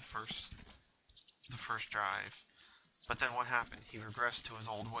drive the first drive, but then what happened? He regressed to his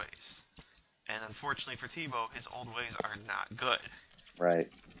old ways. And unfortunately for Tebow, his old ways are not good. Right.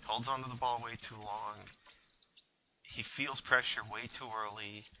 He holds onto the ball way too long. He feels pressure way too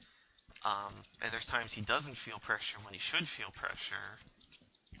early. And there's times he doesn't feel pressure when he should feel pressure.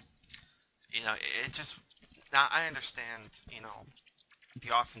 It just. Now, I understand, the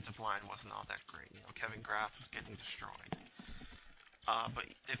offensive line wasn't all that great. Kevin Graff was getting destroyed. But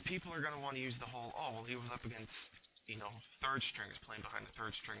if people are going to want to use the whole, oh, well, he was up against, third stringers playing behind the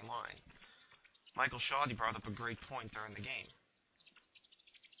third string line. Michael Shoddy brought up a great point during the game.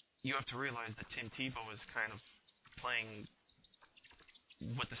 You have to realize that Tim Tebow is kind of playing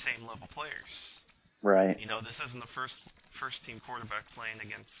with the same level players. Right. This isn't the first team quarterback playing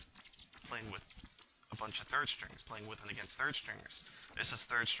with a bunch of third strings, playing with and against third stringers. This is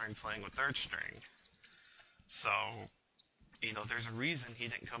third string playing with third string. So There's a reason he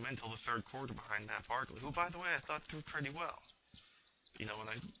didn't come in until the third quarter behind Matt Barkley, who, by the way, I thought threw pretty well. When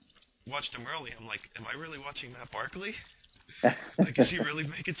I watched him early, I'm like, am I really watching Matt Barkley? Like, is he really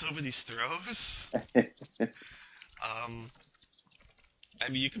making some of these throws? Um, I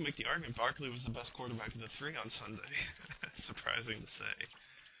mean, you can make the argument Barkley was the best quarterback of the three on Sunday. Surprising to say.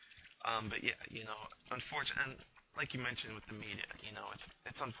 But yeah, unfortunate, and like you mentioned with the media,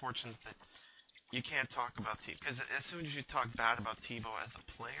 it's unfortunate that you can't talk about Tebow, because as soon as you talk bad about Tebow as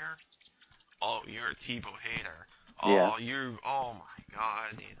a player, oh, you're a Tebow hater. Yeah, Oh my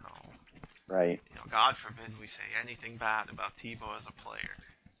God, right. God forbid we say anything bad about Tebow as a player.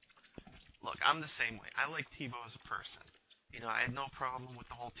 Look, I'm the same way. I like Tebow as a person. I had no problem with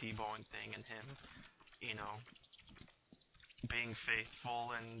the whole Tebowing thing and him, you know, being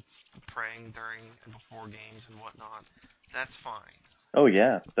faithful and praying during and before games and whatnot. That's fine. Oh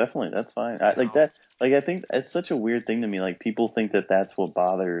yeah, definitely. That's fine. I You like know, that. Like I think it's such a weird thing to me. Like people think that that's what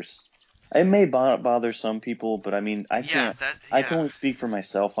bothers. It may bother some people, but I mean, I yeah, can't. that, I can yeah, only speak for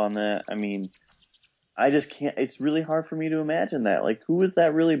myself on that. I mean, I just can't. It's really hard for me to imagine that. Like, who is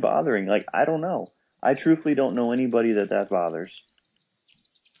that really bothering? Like, I don't know. I truthfully don't know anybody that bothers.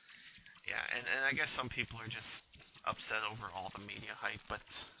 yeah, and I guess some people are just upset over all the media hype, but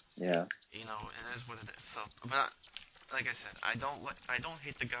Yeah. it is what it is. So, but like I said, I don't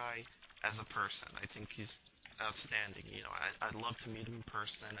hate the guy as a person. I think he's outstanding. I'd love to meet him in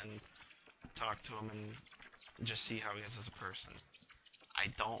person and talk to him and just see how he is as a person. I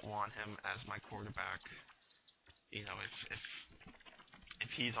don't want him as my quarterback. If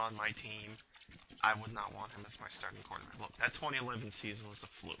he's on my team, I would not want him as my starting quarterback. Look, that 2011 season was a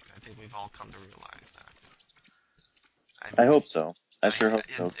fluke. I think we've all come to realize that. I I mean, hope so. I I sure hope it,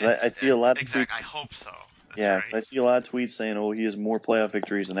 so. Because I it's see a lot of exact. tweets. I hope so. That's Yeah, because right. I see a lot of tweets saying, "Oh, he has more playoff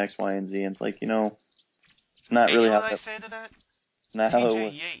victories than X, Y, and Z." And it's like, it's not And you really know how what I that. say to that? Not how it T.J.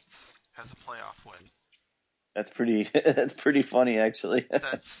 works. Yates has a playoff win. That's pretty. That's pretty funny, actually.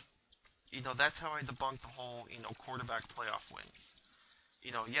 That's that's how I debunk the whole quarterback playoff wins.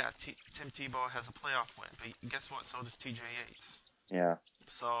 Yeah, Tim Tebow has a playoff win, but guess what? So does T.J. Yates. Yeah.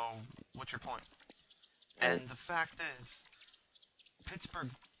 So what's your point? Right. And the fact is, Pittsburgh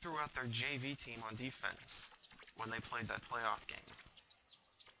threw out their JV team on defense when they played that playoff game.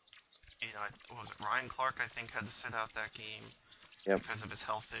 What was it? Ryan Clark, I think, had to sit out that game Yep. because of his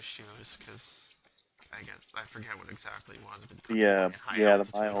health issues. Because I guess I forget what exactly it was, but he couldn't Yeah. play in high Yeah.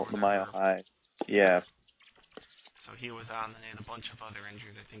 altitude or The mile whatever. high. Yeah. Yeah. So he was out, and then they had a bunch of other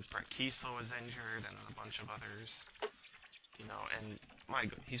injuries. I think Brett Kiesel was injured, and a bunch of others. And my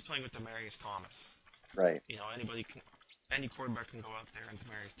God, he's playing with Demarius Thomas. Right. Any quarterback can go out there, and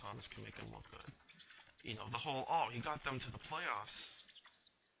Demarius Thomas can make him look good. The whole he got them to the playoffs.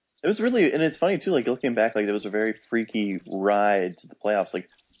 It was really, and it's funny too. Like looking back, like there was a very freaky ride to the playoffs. Like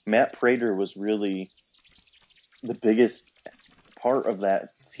Matt Prater was really the biggest part of that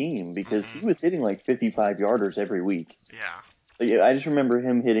team because he Mm-hmm. was hitting like 55 yarders every week. Yeah. Like, I just remember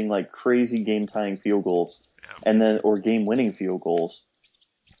him hitting like crazy game tying field goals Yeah. and then or game winning field goals.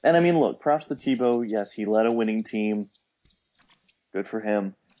 And I mean, look, props to Tebow. Yes, he led a winning team. Good for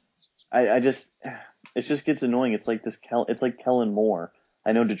him. I just, it just gets annoying. It's like it's like Kellen Moore.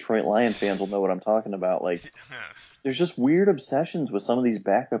 I know Detroit Lion fans will know what I'm talking about. Like, there's just weird obsessions with some of these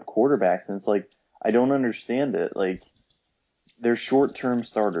backup quarterbacks, and it's like I don't understand it. Like, they're short-term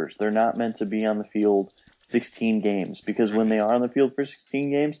starters. They're not meant to be on the field 16 games because when they are on the field for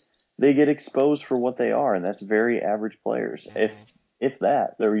 16 games, they get exposed for what they are, and that's very average players. Mm-hmm. If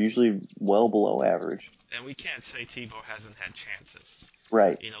that, they're usually well below average. And we can't say Tebow hasn't had chances.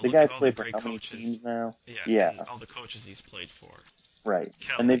 Right. The Look at guy's all the played for great how many coaches. teams now? Yeah, Yeah, and all the coaches he's played for. right.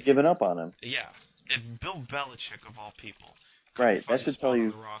 And they've Kelly. given up on him. Yeah. If Bill Belichick, of all people, couldn't Right. That find a should tell spot on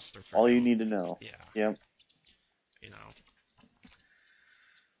you the roster for all you him, need to know. yeah, Yep. you know,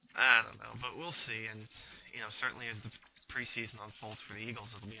 I don't know, but we'll see. And certainly as the preseason unfolds for the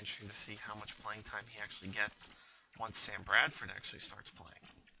Eagles, it'll be interesting to see how much playing time he actually gets once Sam Bradford actually starts playing.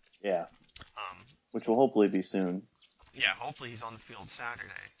 Yeah. Um, Which will hopefully be soon. yeah, hopefully he's on the field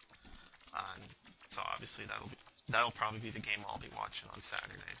Saturday. And so obviously that'll probably be the game I'll be watching on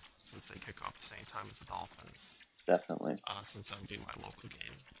Saturday since they kick off the same time as the Dolphins. Definitely. Since that'll be my local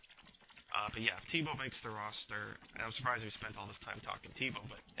game. But yeah, Tebow makes the roster. And I'm surprised we spent all this time talking Tebow,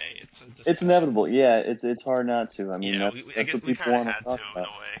 but hey, it's a It's discussion. inevitable. Yeah, it's hard not to. I mean, Yeah, we, I that's guess what we people kind of want to had to talk in about.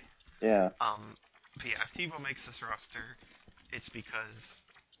 a way. Yeah. But yeah, if Tebow makes this roster, it's because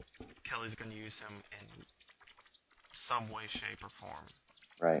Kelly's going to use him in some way, shape, or form.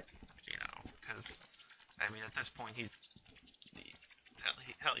 Right. Because I mean, at this point,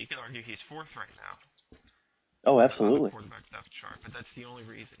 hell, you could argue he's fourth right now. Oh, on the absolutely. quarterback depth chart. But that's the only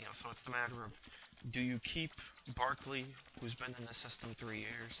reason, So it's the matter of, do you keep Barkley, who's been in the system 3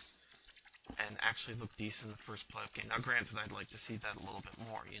 years, and actually look decent in the first playoff game? Now, granted, I'd like to see that a little bit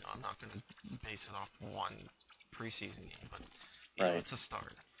more. I'm not going to base it off one preseason game, but Right. it's a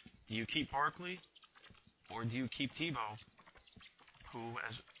start. Do you keep Barkley, or do you keep Tebow, who,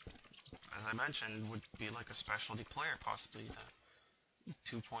 as I mentioned, would be like a specialty player, possibly the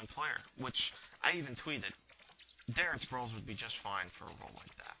 2-point player? Which I even tweeted. Darren Sproles would be just fine for a role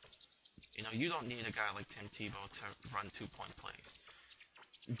like that. You don't need a guy like Tim Tebow to run 2-point plays.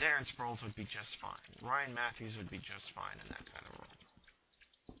 Darren Sproles would be just fine. Ryan Matthews would be just fine in that kind of role.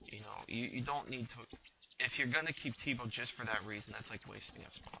 You don't need to. If you're gonna keep Tebow just for that reason, that's like wasting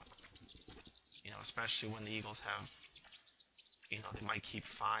a spot. Especially when the Eagles have, they might keep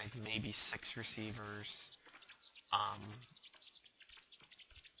 5, maybe 6 receivers. Um,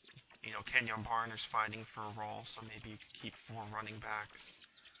 Kenyon Barner's fighting for a role, so maybe you could keep 4 running backs.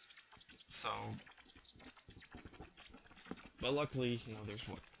 So, but luckily, there's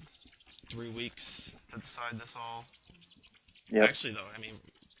 3 weeks to decide this all. Yep. Actually, though,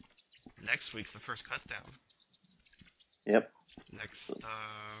 next week's the first cut down. Yep. Next,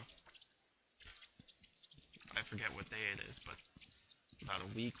 I forget what day it is, but about a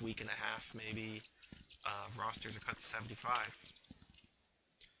week and a half maybe, rosters are cut to 75.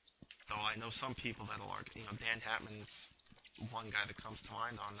 Though I know some people that'll argue, Dan Hatman's one guy that comes to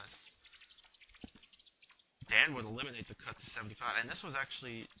mind on this. Dan would eliminate the cut to 75, and this was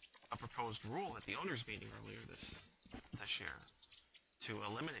actually a proposed rule at the owners' meeting earlier this year, to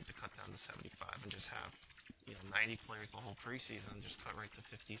eliminate the cut down to 75 and just have 90 players the whole preseason and just cut right to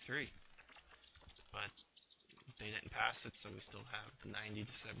 53. But they didn't pass it, so we still have the 90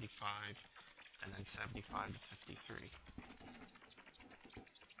 to 75 and then 75 to 53.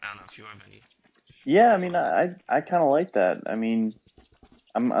 I don't know if you have any. Yeah, I mean, I kind of like that. I mean,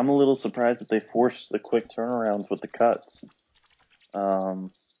 I'm a little surprised that they forced the quick turnarounds with the cuts. That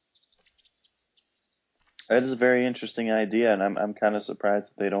is a very interesting idea, and I'm kind of surprised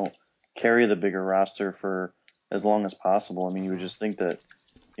that they don't carry the bigger roster for as long as possible. I mean, you would just think that,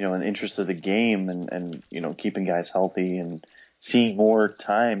 in the interest of the game and keeping guys healthy and seeing more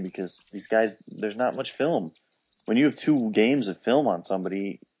time, because these guys, there's not much film. When you have 2 games of film on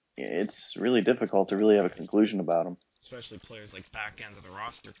somebody, it's really difficult to really have a conclusion about them. Especially players like back end of the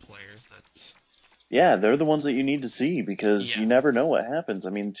roster players that. Yeah, they're the ones that you need to see, because Yeah. you never know what happens. I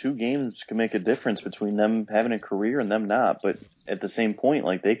mean, 2 games can make a difference between them having a career and them not. But at the same point,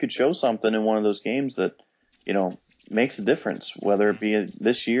 like, they could show something in one of those games that, makes a difference, whether it be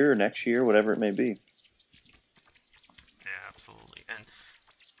this year or next year, whatever it may be. Yeah, absolutely. And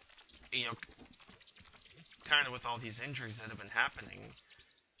kind of with all these injuries that have been happening,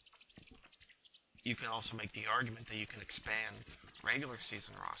 you can also make the argument that you can expand regular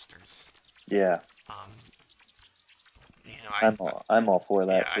season rosters. Yeah, Um, I'm all for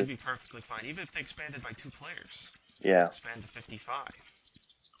yeah, that too. I'd be perfectly fine, even if they expanded by 2 players. Yeah, Expand to 55.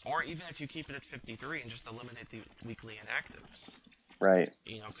 Or even if you keep it at 53 and just eliminate the weekly inactives. right.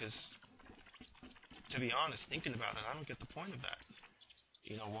 Because, to be honest, thinking about it, I don't get the point of that.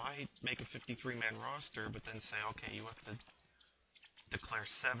 Why make a 53-man roster, but then say, okay, you have to declare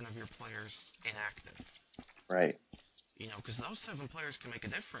 7 of your players inactive? Right. Because those 7 players can make a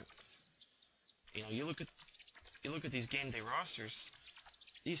difference. You look at these game day rosters.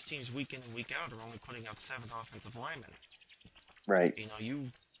 These teams week in and week out are only putting out 7 offensive linemen. Right.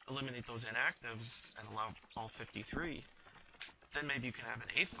 You eliminate those inactives and allow all 53. Then maybe you can have an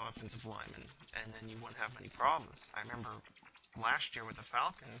 8th offensive lineman, and then you wouldn't have any problems. I remember last year with the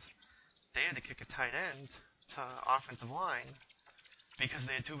Falcons, they had to kick a tight end to offensive line because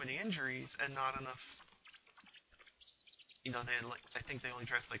they had too many injuries and not enough. They had I think they only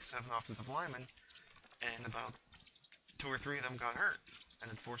dressed like 7 offensive linemen, and about 2 or 3 of them got hurt,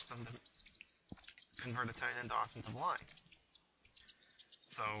 and it forced them to convert a tight end to offensive line.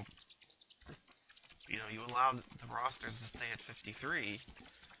 So, you allow the rosters to stay at 53,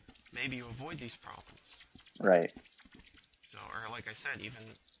 maybe you avoid these problems. Right. So, or like I said, even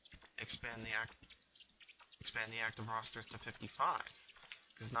expand the active rosters to 55,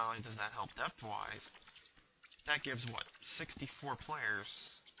 because not only does that help depth-wise, that gives 64 players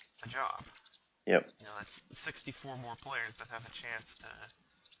a job. Yep. That's 64 more players that have a chance to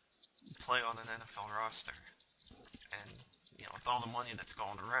play on an NFL roster. And with all the money that's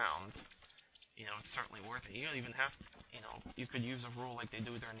going around, it's certainly worth it. You don't even have, you could use a rule like they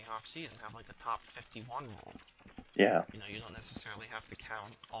do during the off season, have like a top 51 rule. Yeah. You don't necessarily have to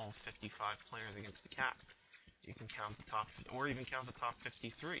count all 55 players against the cap. You can count the top, or even count the top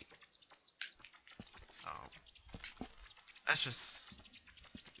 53. So, that's just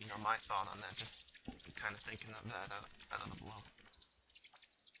my thought on that. Just kind of thinking of that out of the blue.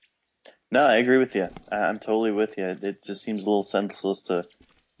 No, I agree with you. I'm totally with you. It just seems a little senseless to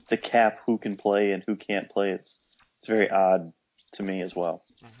cap who can play and who can't play. It's very odd to me as well.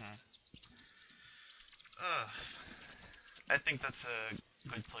 Hmm. Uh, I think that's a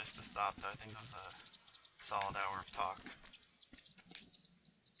good place to stop. Though. I think that was a solid hour of talk.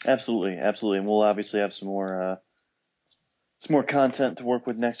 Absolutely, absolutely. And we'll obviously have some more content to work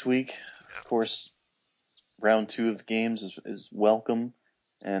with next week. Of Yep. course, round 2 of the games is welcome,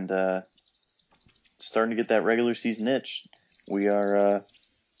 and starting to get that regular season itch. We are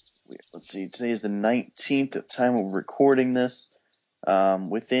let's see, today is the 19th at the time of recording this.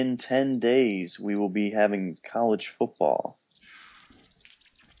 Within 10 days, we will be having college football.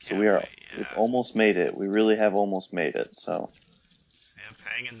 So Can't wait. we've Yeah. almost made it. We really have almost made it. So Yep.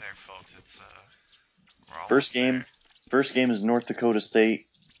 Hang in there, folks. It's we're first almost game, there. first game is North Dakota State,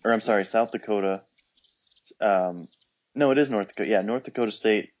 or I'm sorry, South Dakota. No, it is North Dakota. Yeah, North Dakota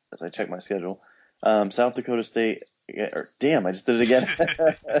State. As I check my schedule, South Dakota State. Yeah, damn, I just did it again.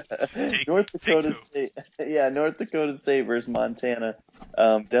 Take North Dakota two. State. Yeah, North Dakota State versus Montana.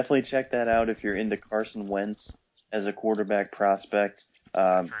 Definitely check that out if you're into Carson Wentz as a quarterback prospect.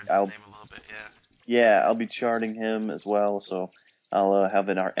 I've heard his name a little bit. Yeah. I'll be charting him as well, so I'll have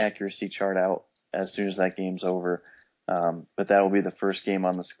an accuracy chart out as soon as that game's over. But that will be the first game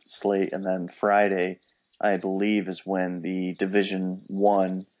on the slate, and then Friday, I believe, is when the Division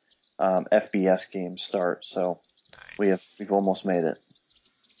One FBS games start. So Nice. we've almost made it.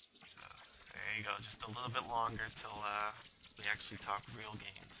 So there you go. Just a little bit longer till we actually talk real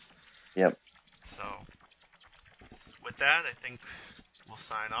games. Yep. So with that, I think we'll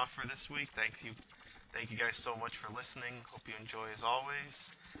sign off for this week. Thank you guys so much for listening. Hope you enjoy as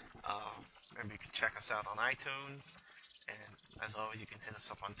always. Remember, you can check us out on iTunes. And as always, you can hit us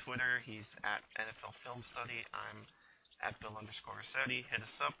up on Twitter. He's at NFL Film Study. I'm at Bill_Rossetti. Hit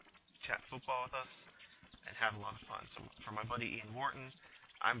us up, chat football with us, and have a lot of fun. So for my buddy Ian Wharton,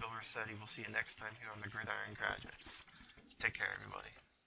 I'm Bill Rossetti. We'll see you next time here on the Gridiron Graduates. Take care, everybody.